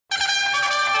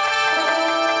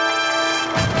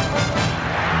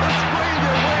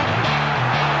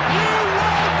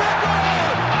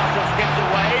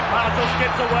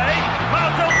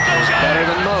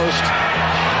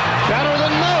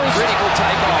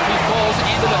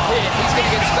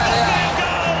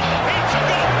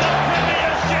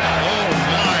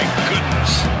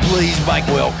please make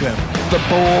welcome the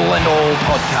Ball and All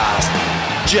podcast,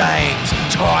 James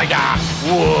Tiger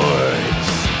Woods,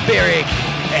 Beric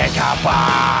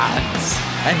Eckerbarts,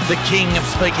 and the king of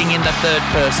speaking in the third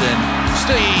person,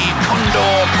 Steve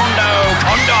Condon.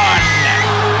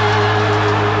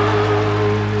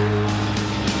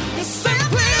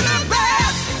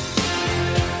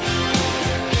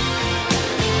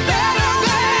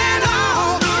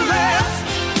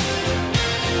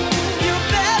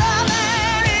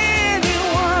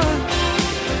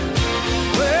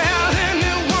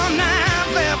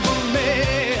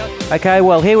 Okay,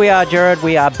 well, here we are, Jared.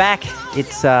 We are back.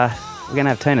 It's we're going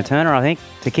to have Tina Turner, I think,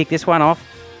 to kick this one off.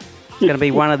 It's going to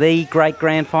be one of the great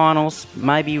grand finals,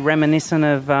 maybe reminiscent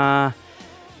of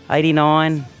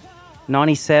 89,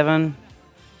 97,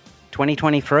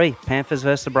 2023, Panthers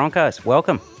versus the Broncos.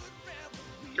 Welcome.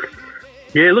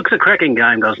 Yeah, it looks a cracking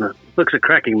game, doesn't it? Looks a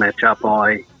cracking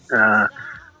matchup.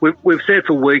 We've said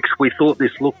for weeks we thought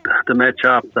this looked the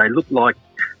matchup. They looked like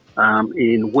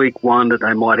in week one that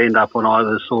they might end up on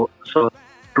either sort of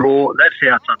draw. That's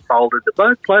how it's unfolded. They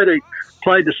both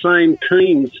played the same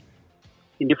teams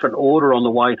in different order on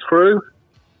the way through,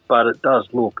 but it does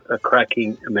look a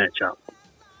cracking matchup.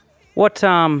 What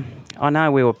I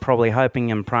know we were probably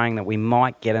hoping and praying that we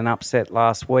might get an upset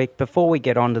last week. Before we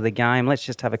get on to the game, let's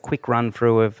just have a quick run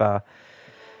through of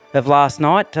last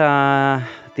night.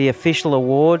 The official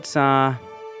awards. Dally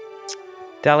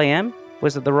M,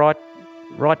 was it the right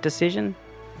decision?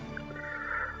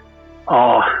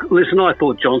 Oh, listen, I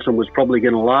thought Johnson was probably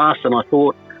going to last, and I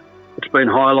thought it's been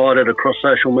highlighted across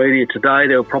social media today.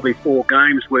 There were probably 4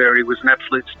 games where he was an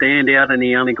absolute standout, and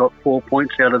he only got 4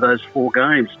 points out of those 4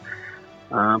 games.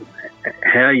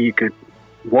 How you could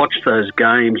watch those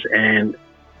games and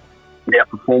the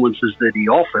performances that he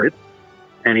offered,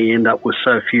 and he ended up with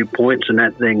so few points, and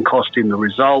that then cost him the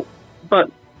result.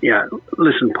 But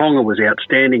listen, Ponga was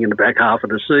outstanding in the back half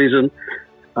of the season.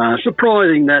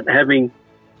 Surprising that having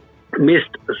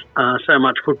missed so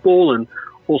much football and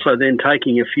also then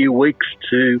taking a few weeks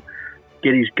to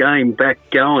get his game back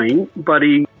going. But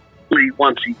he,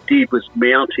 once he did, was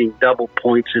mounting double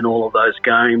points in all of those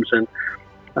games, and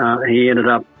he ended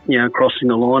up, crossing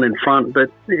the line in front. But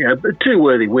 2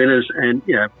 worthy winners, and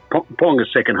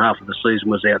Ponga's second half of the season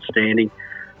was outstanding.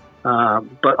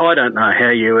 But I don't know how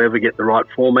you ever get the right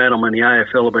format. I mean, the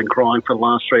AFL have been crying for the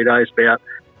last 3 days about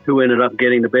who ended up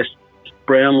getting the best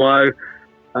Brownlow,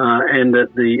 and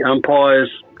that the umpires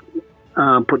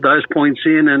put those points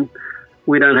in, and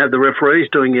we don't have the referees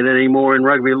doing it anymore in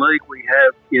rugby league. We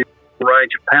have a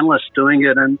range of panellists doing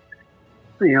it, and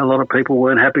a lot of people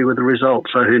weren't happy with the result,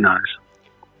 so who knows?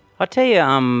 I tell you,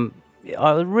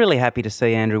 I was really happy to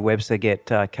see Andrew Webster get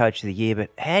Coach of the Year, but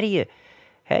how do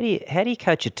you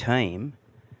coach a team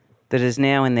that is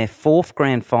now in their 4th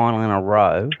grand final in a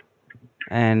row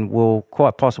and will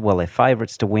quite possibly, well, they're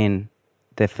favourites to win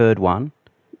their 3rd one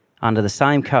under the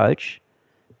same coach,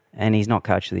 and he's not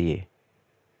Coach of the Year?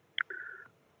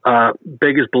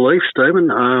 Beggars belief, Stephen.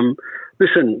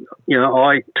 Listen,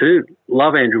 I too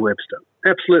love Andrew Webster.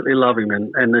 Absolutely love him,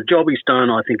 and the job he's done,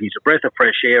 I think he's a breath of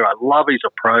fresh air. I love his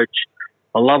approach.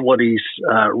 I love what he's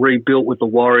rebuilt with the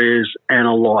Warriors, and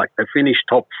I like. They finished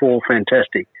top 4,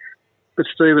 fantastic. But,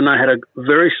 Stephen, they had a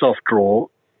very soft draw,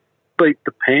 beat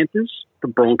the Panthers, the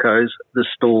Broncos, the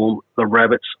Storm, the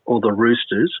Rabbits, or the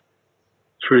Roosters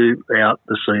throughout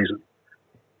the season.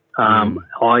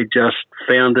 I just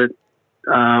found it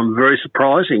very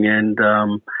surprising, and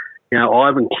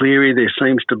Ivan Cleary, there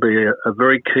seems to be a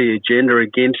very key agenda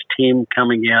against him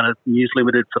coming out of News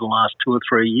Limited for the last 2 or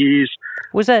 3 years.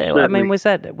 Was that? Certainly. I mean, was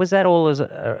that all as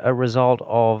a result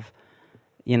of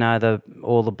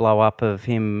all the blow up of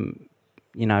him,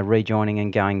 rejoining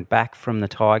and going back from the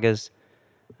Tigers,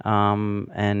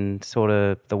 and sort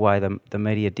of the way the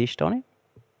media dished on him?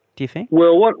 Do you think?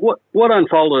 Well, what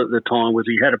unfolded at the time was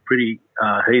he had a pretty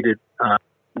heated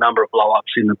number of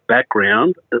blow-ups in the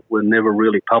background that were never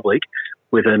really public,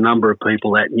 with a number of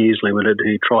people at News Limited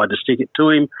who tried to stick it to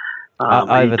him.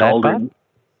 Over that, Bud?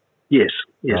 Yes,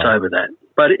 right. Over that.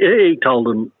 But he told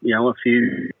him, a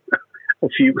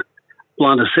few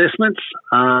blunt assessments,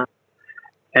 and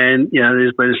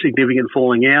there's been a significant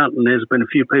falling out, and there's been a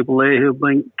few people there who've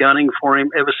been gunning for him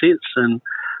ever since. And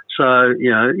so,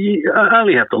 you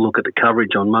only have to look at the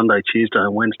coverage on Monday, Tuesday,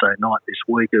 and Wednesday night this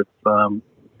week of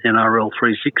NRL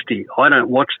 360. I don't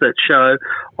watch that show.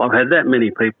 I've had that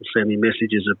many people send me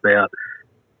messages about,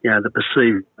 the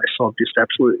perceived of just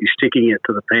absolutely sticking it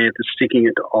to the Panthers, sticking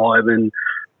it to Ivan,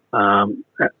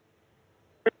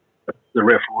 the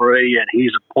referee, and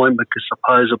his appointment because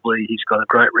supposedly he's got a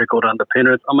great record under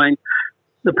Penrith. I mean,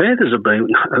 the Panthers have been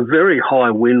a very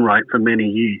high win rate for many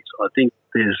years. I think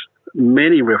there's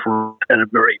many referees at a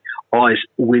very high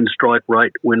win strike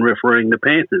rate when refereeing the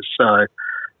Panthers. So,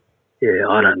 yeah,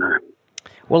 I don't know.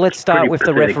 Well, let's start with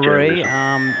the referee.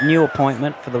 journalism. New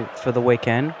appointment for the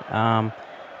weekend.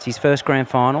 It's his first grand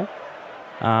final.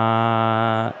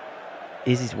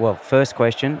 First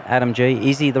question, Adam G.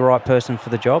 Is he the right person for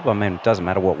the job? I mean, it doesn't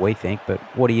matter what we think, but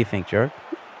what do you think, Jared?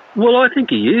 Well, I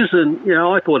think he is, and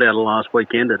I thought out of last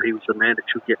weekend that he was the man that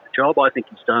should get the job. I think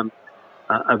he's done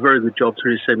a very good job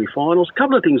through his semi-finals. A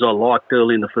couple of things I liked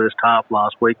early in the first half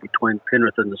last week between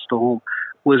Penrith and the Storm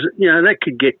was, that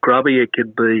could get grubby. It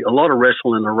could be a lot of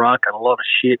wrestle in the ruck and a lot of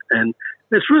shit, and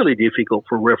it's really difficult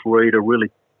for a referee to really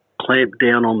clamp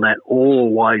down on that all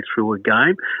the way through a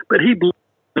game. But he blew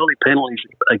early penalties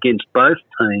against both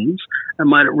teams and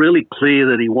made it really clear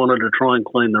that he wanted to try and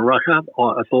clean the ruck up.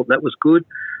 I thought that was good.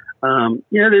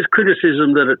 There's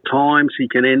criticism that at times he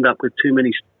can end up with too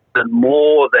many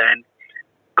more than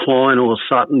Klein or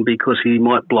Sutton because he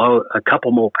might blow a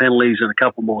couple more penalties and a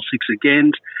couple more 6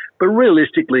 agains. But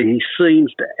realistically, he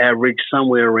seems to average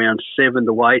somewhere around 7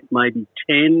 to 8, maybe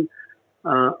 10.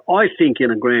 I think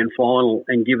in a grand final,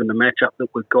 and given the matchup that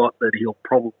we've got, that he'll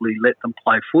probably let them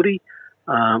play footy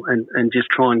and just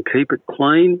try and keep it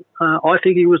clean. I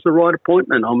think he was the right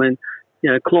appointment. I mean,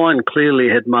 Klein clearly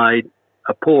had made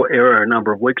a poor error a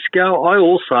number of weeks ago. I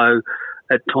also,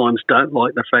 at times, don't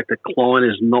like the fact that Klein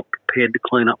is not prepared to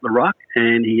clean up the ruck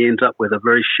and he ends up with a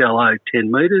very shallow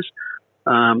 10 metres.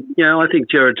 I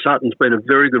think Jared Sutton's been a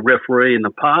very good referee in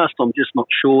the past. I'm just not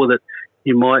sure that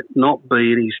he might not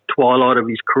be in his twilight of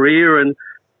his career. And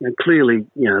clearly,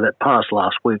 that pass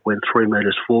last week went 3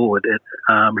 metres forward.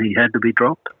 He had to be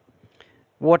dropped.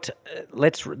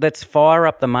 Let's fire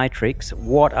up the matrix.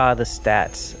 What are the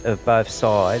stats of both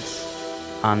sides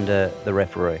under the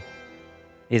referee?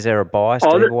 Is there a bias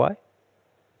either way?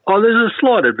 There's a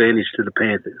slight advantage to the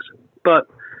Panthers, but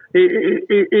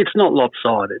it's not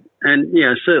lopsided. And,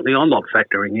 certainly I'm not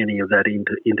factoring any of that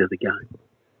into the game.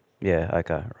 Yeah,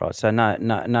 okay, right. So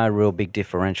no real big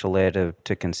differential there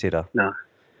to consider. No,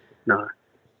 not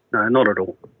at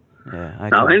all. Yeah, okay.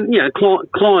 No, and,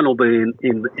 Klein will be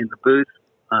in the booth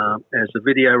as a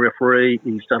video referee.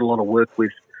 He's done a lot of work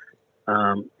with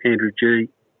Andrew G.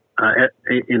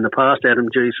 In the past, Adam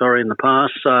G. in the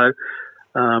past. So,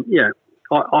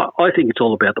 I think it's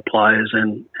all about the players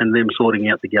and them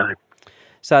sorting out the game.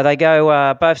 So they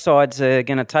go. Both sides are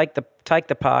going to take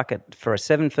the park for a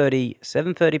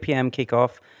 7:30 p.m.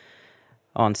 kickoff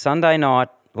on Sunday night,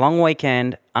 long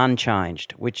weekend,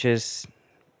 unchanged, which is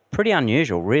pretty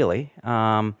unusual, really.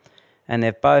 And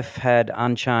they've both had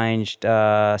unchanged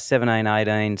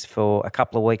 17-18s for a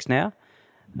couple of weeks now.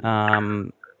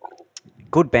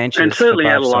 Good benches, and certainly for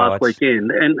out of both last sides.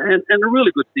 weekend. And the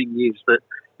really good thing is that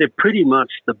they're pretty much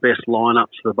the best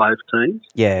lineups for both teams.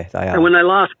 Yeah, they are. And when they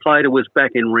last played, it was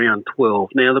back in round 12.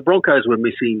 Now the Broncos were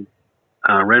missing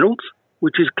Reynolds,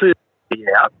 which is clearly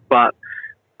out, but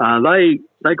they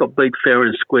got beat fair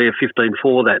and square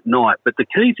 15-4 that night. But the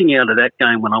key thing out of that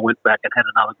game, when I went back and had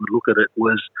another good look at it,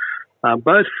 was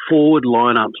both forward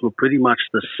lineups were pretty much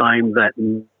the same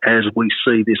as we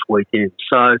see this weekend.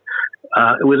 So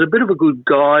it was a bit of a good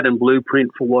guide and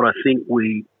blueprint for what I think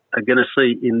we are going to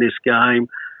see in this game.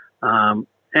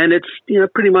 And it's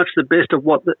pretty much the best of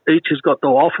what each has got to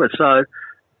offer. So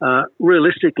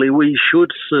realistically, we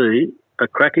should see a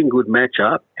cracking good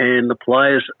matchup and the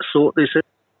players sort this out.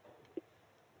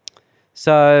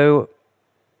 So,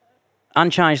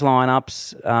 unchanged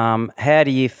lineups. How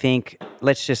do you think?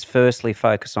 Let's just firstly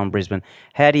focus on Brisbane.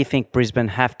 How do you think Brisbane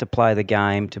have to play the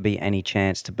game to be any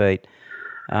chance to beat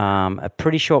a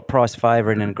pretty short price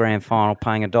favourite in a grand final,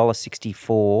 paying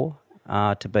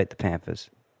 $1.64 to beat the Panthers?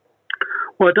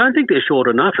 Well, I don't think they're short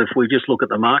enough if we just look at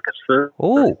the markets first.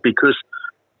 Ooh. Because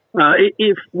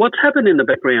if what's happened in the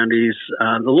background is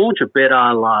the launch of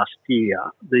Betr last year,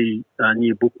 the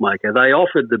new bookmaker, they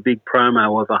offered the big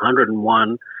promo of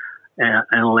 101 and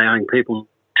allowing people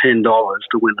 $10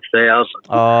 to win 1,000.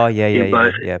 Oh, yeah.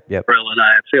 Both Yep. NRL and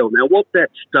AFL. Now, what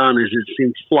that's done is it's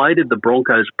inflated the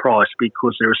Broncos' price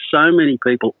because there are so many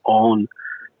people on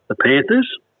the Panthers,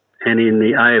 and in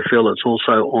the AFL it's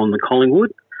also on the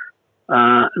Collingwood,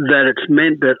 that it's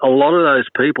meant that a lot of those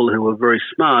people who are very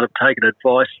smart have taken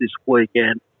advice this week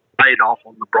and paid off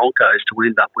on the Broncos to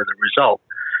end up with a result.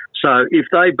 So if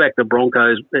they back the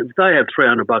Broncos, if they have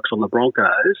 $300 on the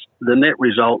Broncos, the net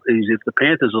result is if the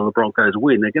Panthers or the Broncos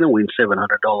win, they're going to win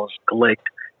 $700 collect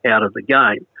out of the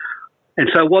game. And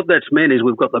so what that's meant is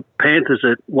we've got the Panthers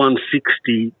at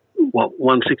 160,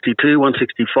 162,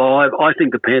 165. I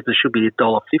think the Panthers should be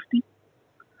 $1.50,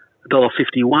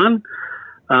 $1.51.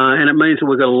 and it means that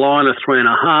we've got a line of 3.5.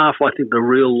 I think the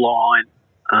real line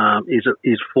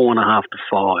is 4.5 to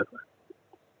 5.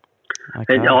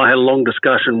 Okay. And I had a long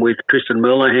discussion with Tristan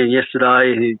Merlahan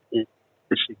yesterday, who's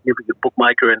a significant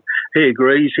bookmaker, and he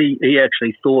agrees. He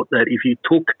actually thought that if you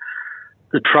took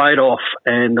the trade-off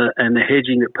and the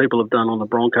hedging that people have done on the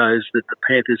Broncos, that the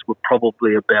Panthers were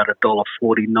probably about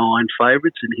 $1.49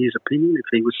 favourites, in his opinion, if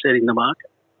he was setting the market.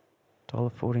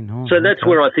 $1.49. So that's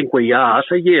where I think we are.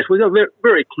 So, yes, we've got very,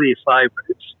 very clear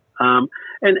favourites.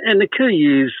 And the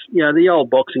key is, the old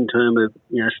boxing term of,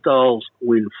 styles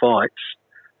win fights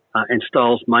and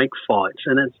styles make fights.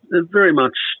 And it's very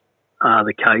much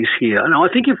the case here. And I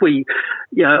think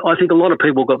I think a lot of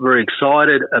people got very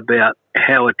excited about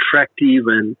how attractive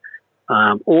and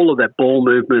all of that ball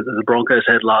movement that the Broncos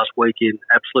had last weekend,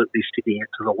 absolutely sticking it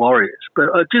to the Warriors.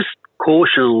 But I just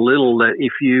caution a little that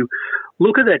if you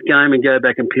look at that game and go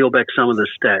back and peel back some of the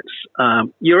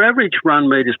stats, your average run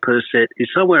metres per set is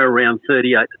somewhere around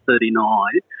 38 to 39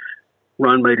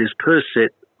 run metres per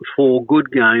set for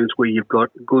good games where you've got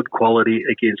good quality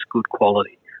against good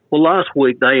quality. Well, last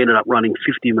week they ended up running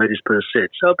 50 metres per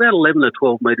set, so about 11 to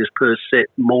 12 metres per set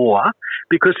more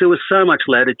because there was so much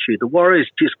latitude. The Warriors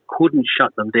just couldn't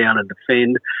shut them down and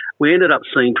defend. We ended up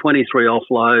seeing 23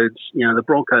 offloads. The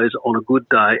Broncos on a good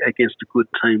day against a good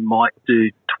team might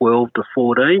do 12 to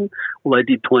 14. Well, they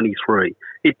did 23.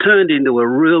 It turned into a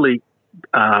really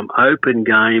open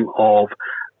game of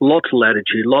lots of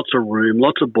latitude, lots of room,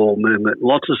 lots of ball movement,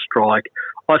 lots of strike.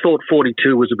 I thought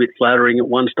 42 was a bit flattering. At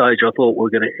one stage, I thought we were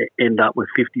going to end up with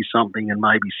 50-something and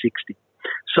maybe 60.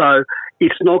 So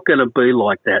it's not going to be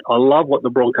like that. I love what the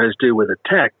Broncos do with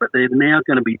attack, but they're now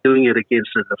going to be doing it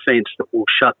against a defence that will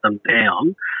shut them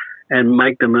down and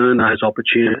make them earn those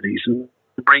opportunities and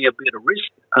bring a bit of risk.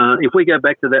 If we go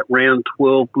back to that round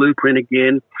 12 blueprint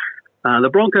again, the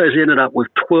Broncos ended up with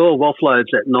 12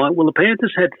 offloads that night. Well, the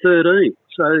Panthers had 13.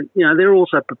 So, they're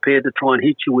also prepared to try and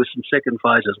hit you with some second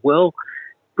phase as well.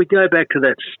 If we go back to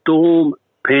that Storm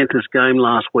Panthers game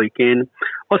last weekend,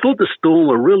 I thought the Storm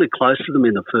were really close to them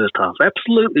in the first half.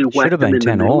 Absolutely whacked them in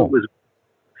the middle. It was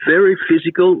very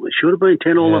physical. It should have been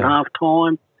 10-all at half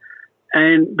time.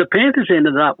 And the Panthers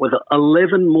ended up with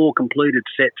 11 more completed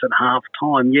sets at half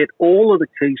time, yet all of the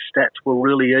key stats were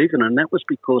really even, and that was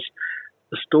because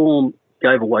the Storm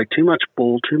gave away too much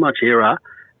ball, too much error,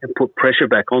 and put pressure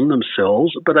back on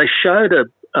themselves. But they showed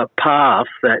a path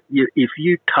that if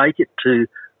you take it to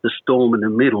the Storm in the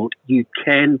middle, you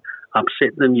can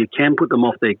upset them, you can put them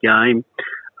off their game.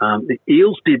 The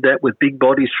Eels did that with big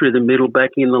bodies through the middle back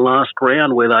in the last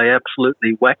round where they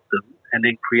absolutely whacked them and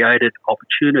then created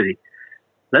opportunity.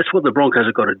 That's what the Broncos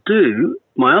have got to do.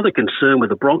 My other concern with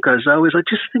the Broncos, though, is I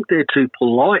just think they're too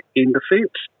polite in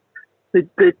defence. They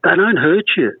don't hurt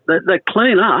you. They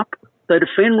clean up. They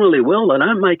defend really well. They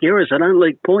don't make errors. They don't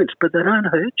leak points, but they don't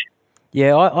hurt you.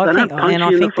 Yeah,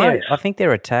 I think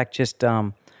their attack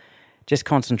just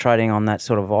concentrating on that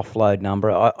sort of offload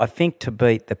number. I think to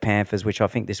beat the Panthers, which I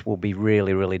think this will be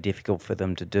really, really difficult for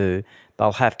them to do,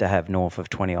 they'll have to have north of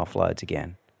 20 offloads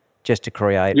again, just to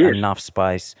create enough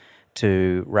space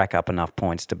to rack up enough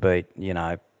points to beat,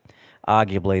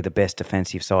 arguably the best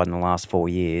defensive side in the last 4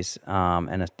 years,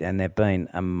 and they've been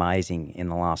amazing in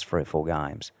the last 3 or 4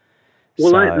 games.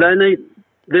 Well,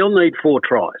 they'll need 4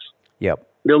 tries. Yep.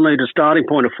 They'll need a starting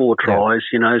point of 4 tries,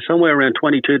 somewhere around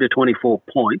 22 to 24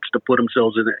 points to put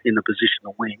themselves in a position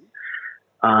to win.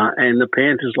 And the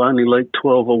Panthers only leak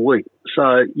 12 a week.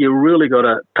 So you really got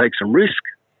to take some risk.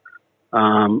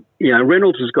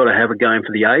 Reynolds has got to have a game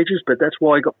for the ages, but that's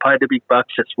why he got paid the big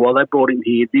bucks. That's why they brought him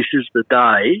here. This is the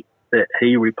day that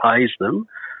he repays them.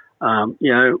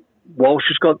 Walsh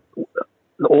has got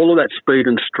all of that speed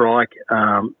and strike.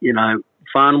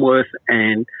 Farnworth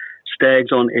and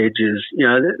Staggs on edges.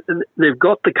 They've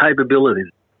got the capability,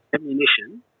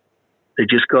 ammunition. They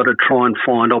just got to try and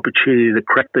find opportunity to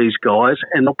crack these guys,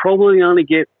 and they'll probably only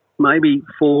get maybe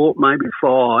 4, maybe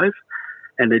 5,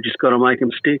 and they've just got to make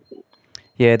them stick.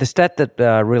 Yeah, the stat that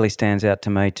really stands out to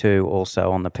me too also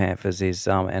on the Panthers is,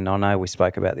 and I know we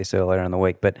spoke about this earlier in the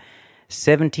week, but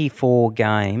 74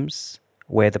 games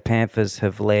where the Panthers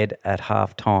have led at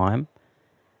half-time,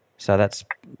 so that's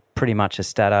pretty much a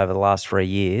stat over the last 3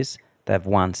 years, they've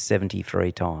won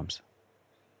 73 times.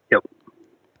 Yep.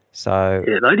 So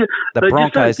the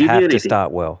Broncos have to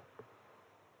start well.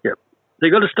 Yep.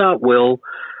 They've got to start well.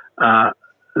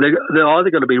 They're either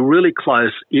going to be really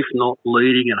close, if not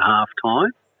leading at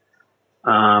half-time.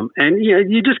 And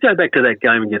you just go back to that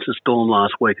game against the Storm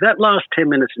last week. That last 10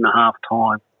 minutes in the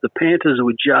half-time, the Panthers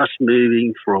were just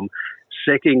moving from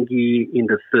second gear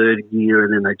into third gear,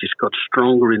 and then they just got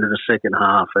stronger into the second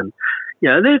half. And,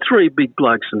 their three big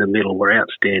blokes in the middle were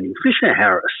outstanding. Fisher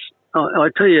Harris, I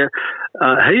tell you,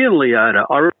 he and Leota,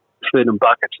 I feed them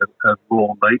buckets of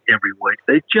raw meat every week.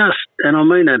 They're just, and I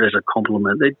mean that as a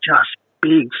compliment, they're just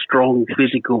big, strong,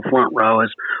 physical front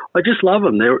rowers. I just love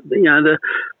them. They're,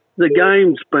 the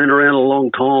game's been around a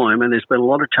long time, and there's been a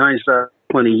lot of change over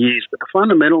 20 years, but the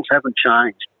fundamentals haven't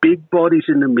changed. Big bodies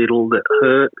in the middle that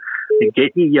hurt, that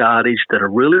get you yardage, that are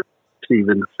really effective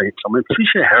in defence. I mean,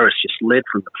 Fisher Harris just led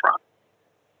from the front.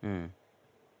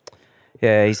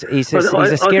 Yeah, he's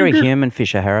a scary human,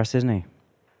 Fisher Harris, isn't he?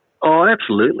 Oh,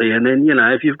 absolutely. And then,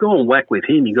 if you've gone whack with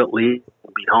him, you've got Lee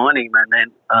behind him and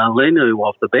then Lenu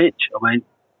off the bench. I mean,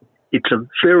 it's a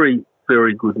very,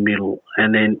 very good middle.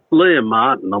 And then Liam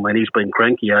Martin, I mean, he's been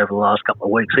cranky over the last couple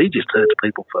of weeks. He just hurts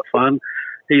people for fun.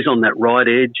 He's on that right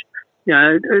edge.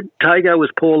 Tago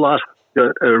was poor last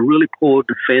week, a really poor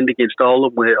defend against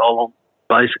Olam, where Olam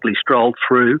basically strolled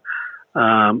through.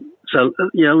 So,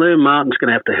 Liam Martin's going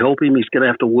to have to help him. He's going to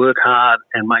have to work hard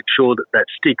and make sure that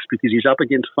sticks, because he's up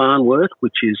against Farnworth,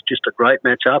 which is just a great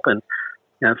matchup. And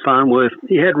Farnworth,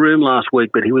 he had room last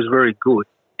week, but he was very good.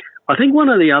 I think one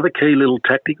of the other key little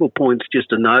tactical points just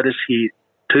to notice here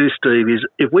too, Steve, is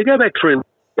if we go back 3 weeks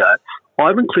ago,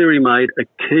 Ivan Cleary made a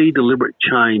key deliberate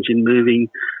change in moving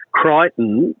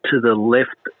Crichton to the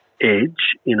left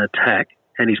edge in attack,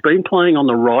 and he's been playing on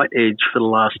the right edge for the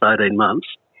last 18 months.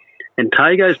 And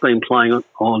Tago's been playing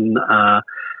on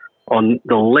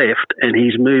the left, and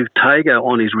he's moved Tago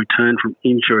on his return from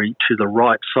injury to the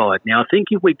right side. Now, I think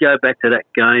if we go back to that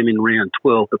game in round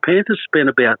 12, the Panthers spent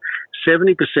about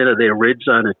 70% of their red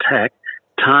zone attack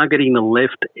targeting the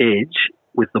left edge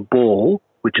with the ball,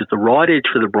 which is the right edge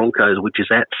for the Broncos, which is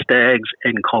at Staggs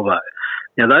and Cobbo.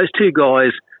 Now, those two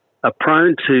guys are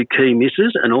prone to key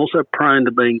misses and also prone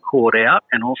to being caught out,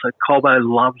 and also Cobbo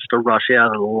loves to rush out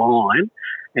of the line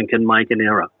and can make an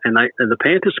error. And the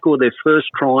Panthers scored their first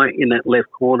try in that left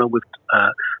corner with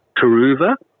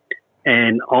Taruva,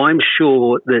 and I'm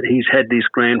sure that he's had this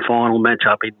grand final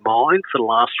matchup in mind for the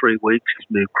last 3 weeks. He's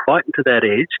moved Crichton to that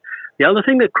edge. The other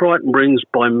thing that Crichton brings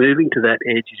by moving to that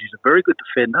edge is he's a very good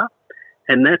defender,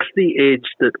 and that's the edge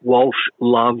that Walsh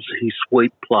loves his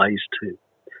sweep plays to.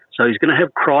 So he's going to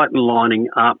have Crichton lining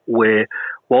up where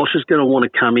Walsh is going to want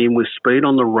to come in with speed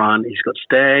on the run. He's got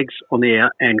Staggs on the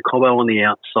out and Cobbo on the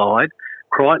outside.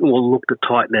 Crichton will look to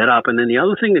tighten that up. And then the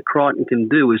other thing that Crichton can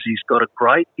do is he's got a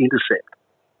great intercept.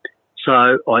 So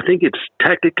I think it's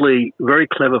tactically very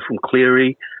clever from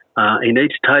Cleary. He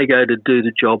needs Tago to do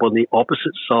the job on the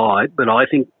opposite side. But I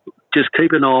think just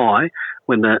keep an eye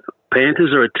when the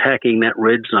Panthers are attacking that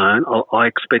red zone. I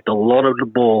expect a lot of the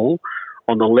ball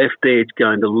on the left edge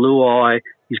going to Luai.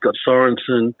 He's got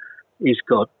Sorensen. He's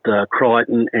got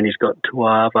Crichton, and he's got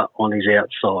Tuava on his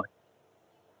outside.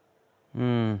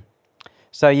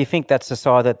 So you think that's the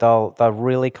side that they'll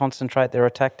really concentrate their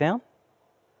attack down?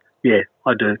 Yeah,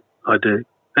 I do.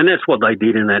 And that's what they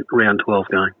did in that round 12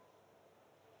 game.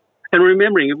 And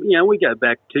remembering, we go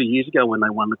back 2 years ago when they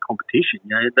won the competition.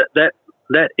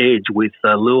 That edge with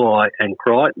Luai and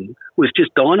Crichton was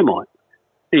just dynamite.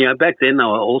 Back then they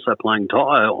were also playing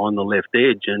Tayo on the left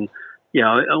edge, and it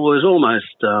was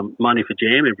almost money for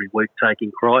jam every week,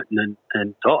 taking Crichton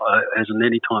and Tayo as an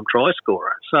anytime try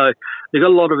scorer. So they've got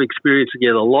a lot of experience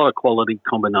together, a lot of quality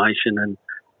combination, and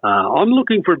I'm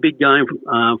looking for a big game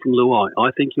from Luai.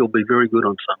 I think he'll be very good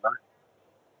on Sunday.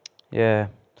 Yeah,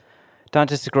 don't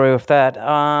disagree with that.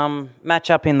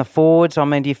 Match up in the forwards. I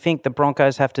mean, do you think the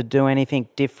Broncos have to do anything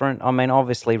different? I mean,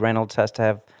 obviously Reynolds has to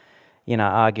have,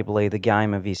 arguably the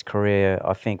game of his career,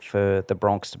 I think, for the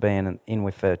Bronx to be in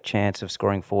with a chance of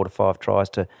scoring 4 to 5 tries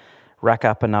to rack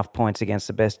up enough points against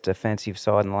the best defensive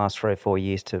side in the last 3 or 4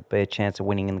 years to be a chance of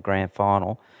winning in the grand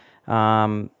final.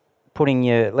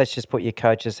 Let's just put your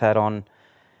coach's hat on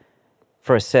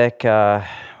for a sec.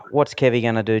 What's Kevy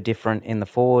going to do different in the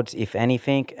forwards, if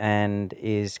anything, and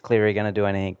is Cleary going to do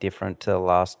anything different to the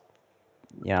last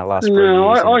 3 years?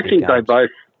 No, I think they both.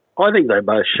 I think they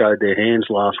both showed their hands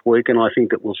last week, and I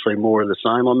think that we'll see more of the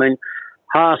same. I mean,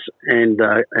 Haas and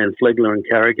Flegler and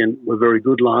Carrigan were very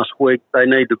good last week. They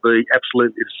need to be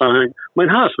absolutely the same. I mean,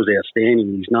 Haas was outstanding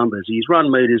in his numbers, his run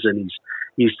meters and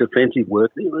his defensive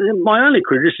work. My only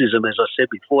criticism, as I said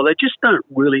before, they just don't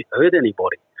really hurt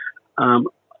anybody. I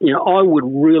would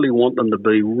really want them to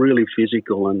be really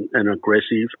physical and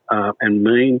aggressive and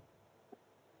mean.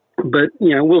 But,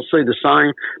 we'll see the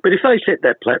same. But if they set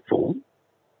that platform,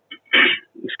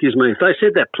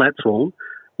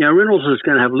 Reynolds is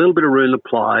going to have a little bit of room to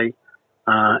play.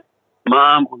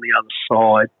 Marm on the other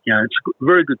side, it's a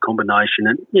very good combination.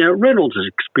 And, Reynolds'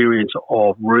 experience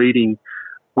of reading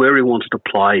where he wants to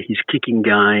play, his kicking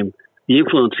game, the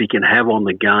influence he can have on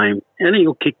the game, and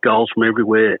he'll kick goals from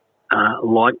everywhere,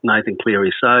 like Nathan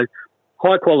Cleary. So,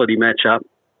 high-quality matchup.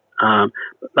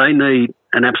 They need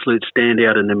an absolute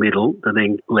standout in the middle to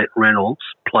then let Reynolds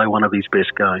play one of his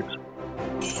best games.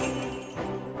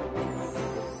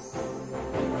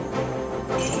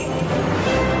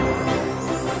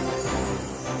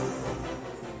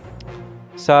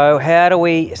 So how do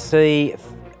we see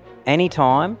any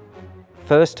time,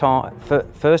 first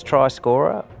try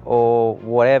scorer, or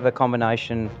whatever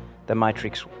combination the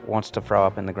Matrix wants to throw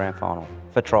up in the grand final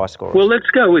for try scorers? Well, let's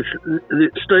go with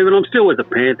Stephen. I'm still with the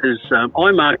Panthers.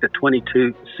 I marked at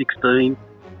 22-16,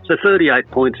 so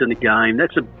 38 points in the game.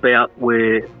 That's about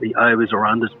where the overs or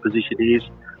unders position is.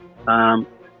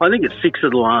 I think it's 6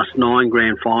 of the last 9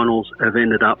 grand finals have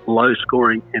ended up low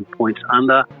scoring and points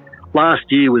under. Last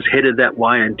year was headed that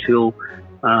way until,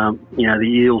 the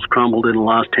Eels crumbled in the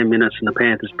last 10 minutes and the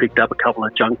Panthers picked up a couple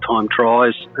of junk time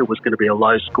tries. It was going to be a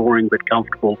low scoring but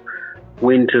comfortable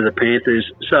win to the Panthers.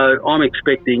 So I'm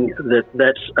expecting that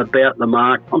that's about the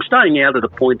mark. I'm staying out of the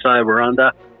points over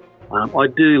under. I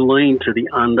do lean to the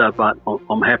under, but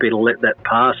I'm happy to let that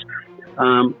pass.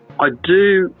 I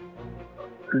do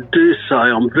say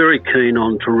I'm very keen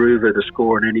on Taruva to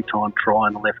score an anytime try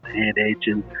on the left-hand edge.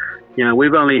 And,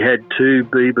 we've only had 2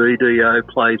 BBDO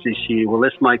plays this year. Well,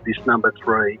 let's make this number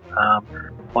 3.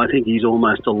 I think he's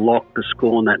almost a lock to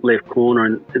score in that left corner.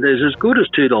 And there's as good as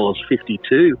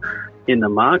 $2.52 in the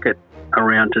market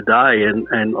around today.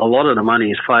 And a lot of the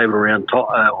money is favoured around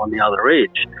on the other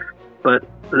edge. But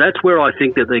that's where I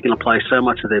think that they're going to play so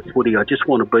much of their footy. I just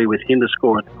want to be with him to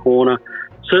score in the corner.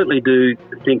 Certainly do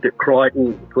think that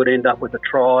Crichton could end up with a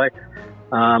try.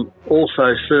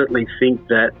 Also certainly think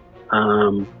that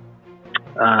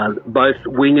both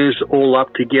wingers all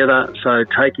up together, so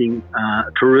taking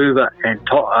Taruva and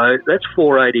To'o, that's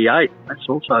 $4.88. That's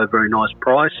also a very nice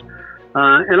price.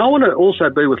 And I want to also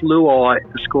be with Luai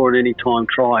to score an any-time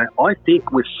try. I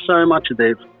think with so much of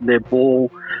their ball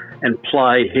and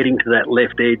play heading to that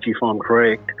left edge, if I'm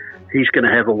correct, he's going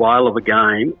to have a whale of a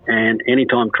game, and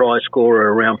anytime try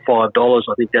scorer around $5,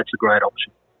 I think that's a great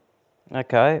option.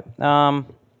 Okay.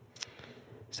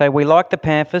 So we like the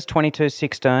Panthers,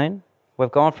 22-16. We've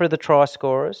gone through the try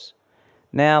scorers.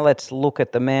 Now let's look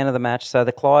at the man of the match. So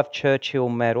the Clive Churchill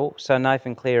medal. So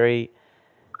Nathan Cleary,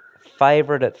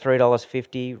 favourite at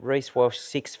 $3.50. Reece Walsh,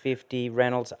 $6.50.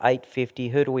 Reynolds, $8.50.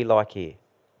 Who do we like here?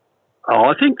 Oh,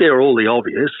 I think they're all the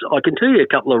obvious. I can tell you a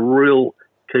couple of real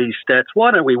key stats. Why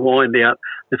don't we wind out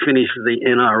the finish of the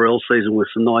NRL season with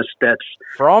some nice stats?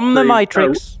 From the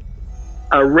Matrix.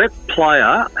 A rep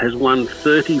player has won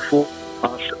 34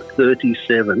 plus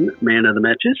 37 man of the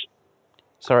matches.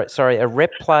 Sorry. A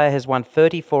rep player has won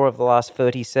 34 of the last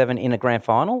 37 in a grand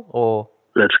final, or?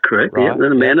 That's correct. Right. Yep, they're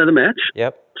the man of the match.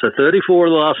 Yep. So 34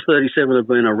 of the last 37 have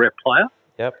been a rep player.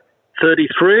 Yep.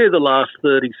 33 of the last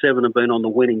 37 have been on the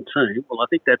winning team. Well, I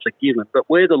think that's a given. But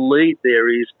where the lead there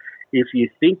is, if you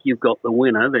think you've got the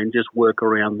winner, then just work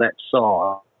around that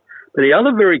side. But the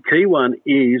other very key one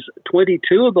is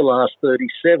 22 of the last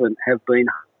 37 have been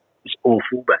or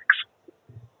fullbacks.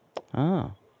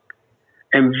 Oh.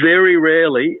 And very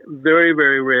rarely, very,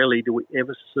 very rarely do we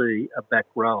ever see a back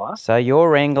rower. So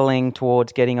you're angling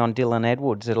towards getting on Dylan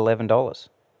Edwards at $11?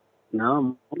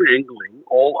 No, I'm angling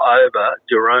all over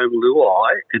Jerome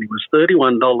Luai, and he was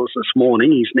 $31 this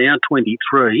morning. He's now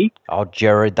 $23. Oh,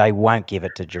 Jared, they won't give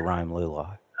it to Jerome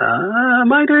Luai.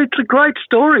 Mate, it's a great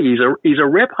story. He's a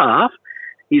rep half.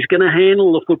 He's going to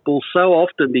handle the football so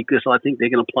often because I think they're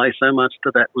going to play so much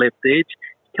to that left edge.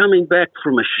 Coming back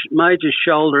from a major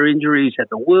shoulder injury, he's had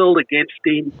the world against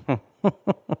him.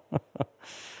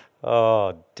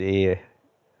 Oh, dear.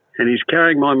 And he's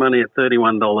carrying my money at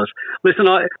 $31. Listen,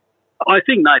 I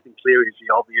think Nathan Cleary is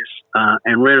the obvious,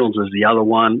 and Reynolds is the other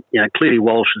one. Clearly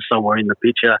Walsh is somewhere in the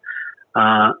picture.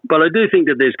 But I do think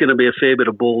that there's going to be a fair bit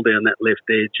of ball down that left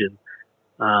edge. And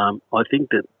I think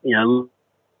that,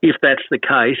 if that's the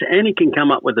case, and he can come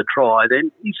up with a try,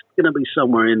 then he's going to be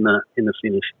somewhere in the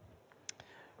finish.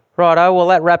 Righto, well,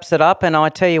 that wraps it up. And I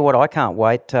tell you what I can't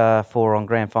wait for on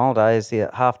Grand Final Day is the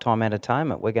halftime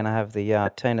entertainment. We're going to have the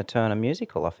Tina Turner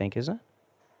musical, I think, isn't it?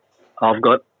 I've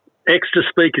got extra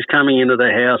speakers coming into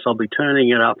the house. I'll be turning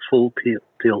it up full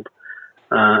tilt.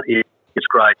 It's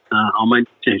great. Geez, I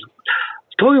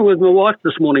was talking with my wife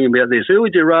this morning about this. Who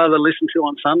would you rather listen to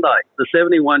on Sunday? The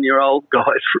 71-year-old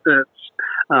guys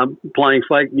playing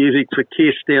fake music for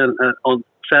Kiss down on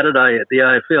Saturday at the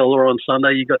AFL, or on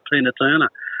Sunday you got Tina Turner.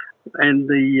 And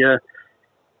the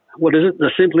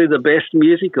Simply the Best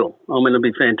musical. It'll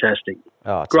be fantastic.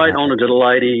 Oh, great honour to the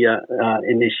lady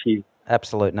in this year.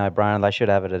 Absolute no-brainer. They should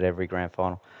have it at every grand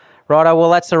final. Righto,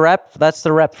 well, that's the wrap. That's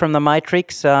the wrap from the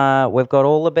Matrix. We've got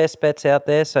all the best bets out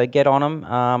there, so get on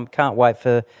them. Can't wait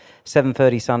for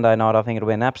 7:30 Sunday night. I think it'll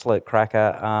be an absolute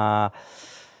cracker.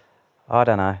 I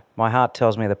don't know. My heart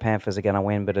tells me the Panthers are going to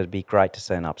win, but it'd be great to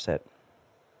see an upset.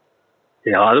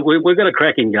 Yeah, we've got a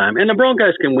cracking game. And the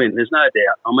Broncos can win, there's no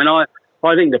doubt. I mean,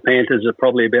 I think the Panthers are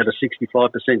probably about a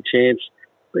 65% chance.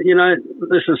 But,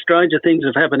 listen, stranger things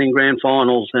have happened in grand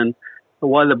finals, and the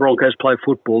way the Broncos play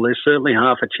football, there's certainly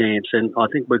half a chance. And I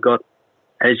think we've got,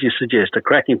 as you suggest, a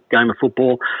cracking game of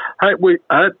football. I hope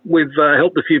we've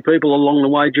helped a few people along the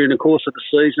way during the course of the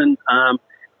season.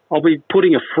 I'll be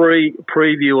putting a free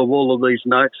preview of all of these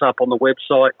notes up on the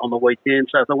website on the weekend.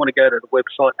 So if they want to go to the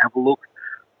website and have a look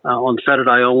on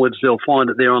Saturday onwards, they'll find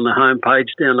it there on the homepage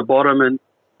down the bottom. And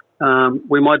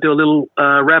we might do a little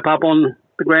wrap-up on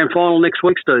the grand final next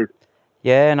week, Steve.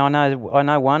 Yeah, and I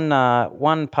know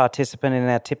one participant in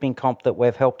our tipping comp that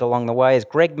we've helped along the way is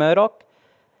Greg Murdoch.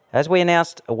 As we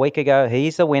announced a week ago,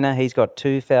 he's the winner. He's got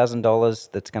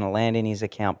 $2,000 that's going to land in his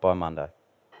account by Monday.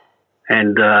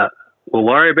 And we'll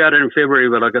worry about it in February,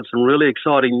 but I've got some really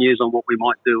exciting news on what we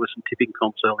might do with some tipping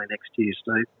comps early next year,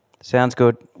 Steve. Sounds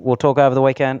good. We'll talk over the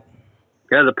weekend.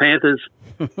 Go the Panthers.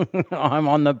 I'm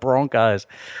on the Broncos.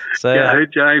 So, Go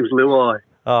James Luai.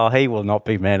 Oh, he will not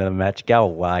be man of the match. Go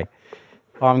away.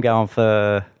 I'm going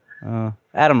for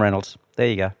Adam Reynolds. There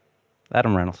you go.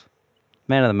 Adam Reynolds.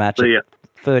 Man of the match. See ya.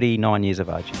 39 years of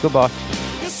age. Goodbye.